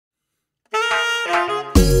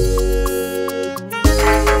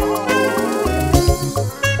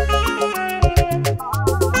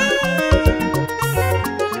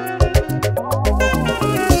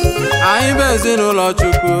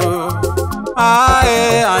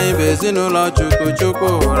Anyị bụ ezinụlọ Chukwu, Chukwu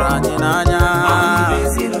hụrụ anyị n'anya.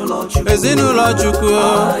 Ezinụlọ Chukwu,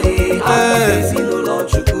 ezinụlọ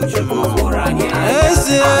Chukwu, Chukwu hụrụ anyị n'anya.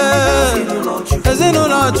 Ezinụlọ Chukwu,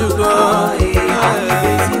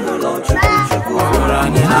 Chukwu hụrụ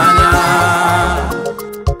anyị n'anya.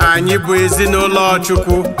 Anyị bụ ezinụlọ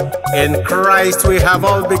Chukwu. In Christ we have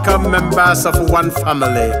all become members of one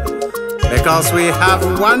family because we have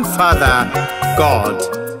one Father, God,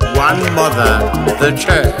 one Mother, the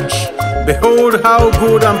Church. Behold how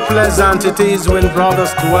good and pleasant it is when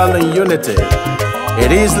brothers dwell in unity.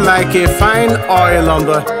 It is like a fine oil on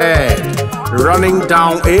the head, running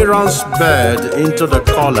down Aaron's beard into the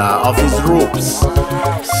collar of his robes.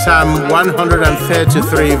 Psalm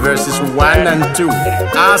 133 verses 1 and 2.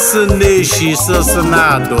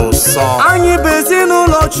 Anyị bụ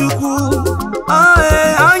ezinụlọ Chukwu.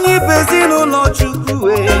 Anyị bụ ezinụlọ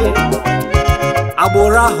Chukwu.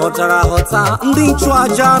 Agbụrụ ahọtara ahọta, ndị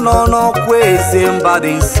nchụaja nọ n'ọkwa eze mba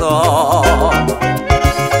dị nsọ.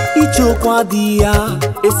 Icheokwu adịghị ya,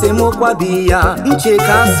 esemokwu adịghị ya,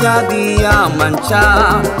 nchekasị adịghị ya ma ncha.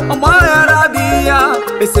 Ọgbaghara adịghị ya,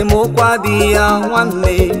 esemokwu adịghị ya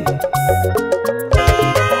nwanne.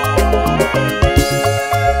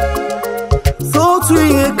 Otu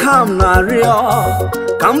ihe ka m na-arịọ,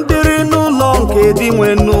 ka m dịrị n'ụlọ nke dị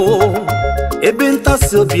nwenụ, ebe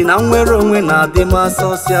ntasi obi na nnwere onwe na-adị m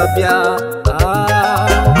asọsịa bịa.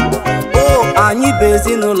 Anyị bụ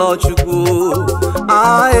ezinụlọ Chukwu.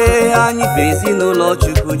 Anyị bụ ezinụlọ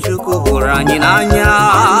Chukwu, Chukwu hụrụ anyị n'anya.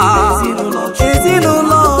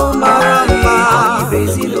 Ezinụlọ mara mma.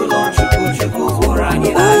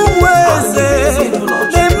 Ụmụ eze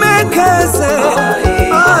na-eme ka eze.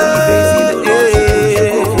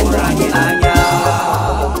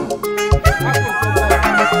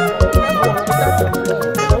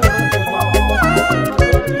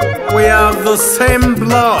 We have the same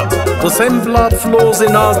blood. The same blood flows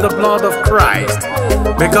in us, the blood of Christ.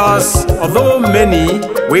 Because although many,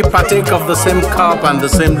 we partake of the same cup and the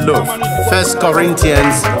same loaf. 1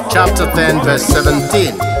 Corinthians chapter 10 verse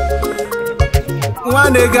 17.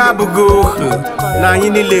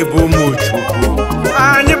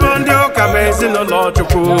 Anyị bụ ndị ụka bụ ezinụlọ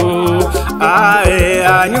Chukwu.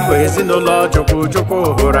 Anyị bụ ezinụlọ Chukwu, Chukwu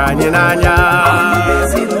hụrụ anyị n'anya.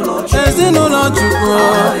 Ezinụlọ Chukwu,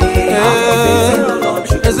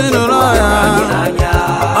 ezinụlọ ya.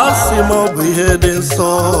 Asị m ọ bụ ihe dị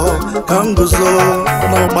nsọ ka m guzo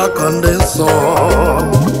n'ọgbakọ ndị nsọ,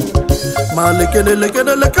 ma lekene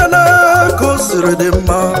ka o siri dị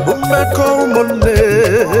mma bụ mmekọ ụmụnne.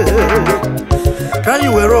 Ka anyị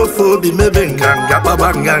were ofe obi mebe nganga, kpaba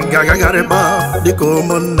nganga, gagharịba dịka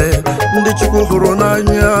ụmụnne ndị Chukwu hụrụ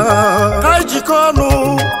n'anya. Ka anyị jikọ ọnụ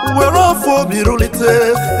were ofe obi rụlite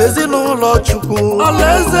ezinụlọ Chukwu,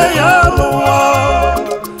 alaeze ya n'ụwa.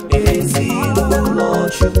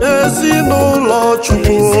 Ezinụlọ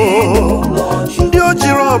Chukwu, ndị o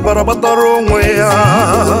jiri ọbara gbatara onwe ya.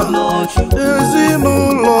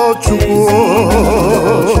 Ezinụlọ Chukwu.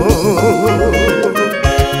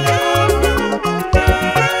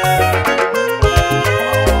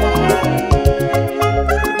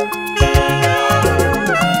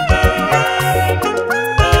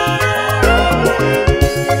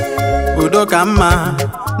 Udo ka mma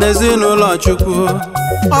n'ezinụlọ Chukwu.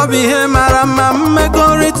 Ọ bụ ihe mara mma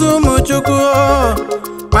mmekọrịta ụmụ Chukwu.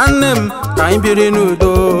 Nwanne m, ka anyị biri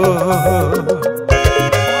n'udo.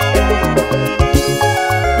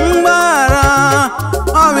 Mgbaghara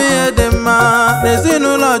ọ bụ ihe dị mma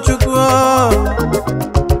n'ezinụlọ Chukwu.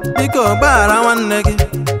 Biko gbaghara nwanne gị,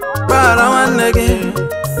 gbaghara nwanne gị,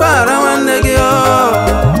 gbaghara nwanne gị.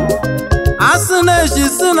 Asị na-eji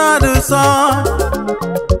si na dị nsọ.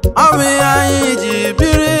 Ọ bụ ihe anyị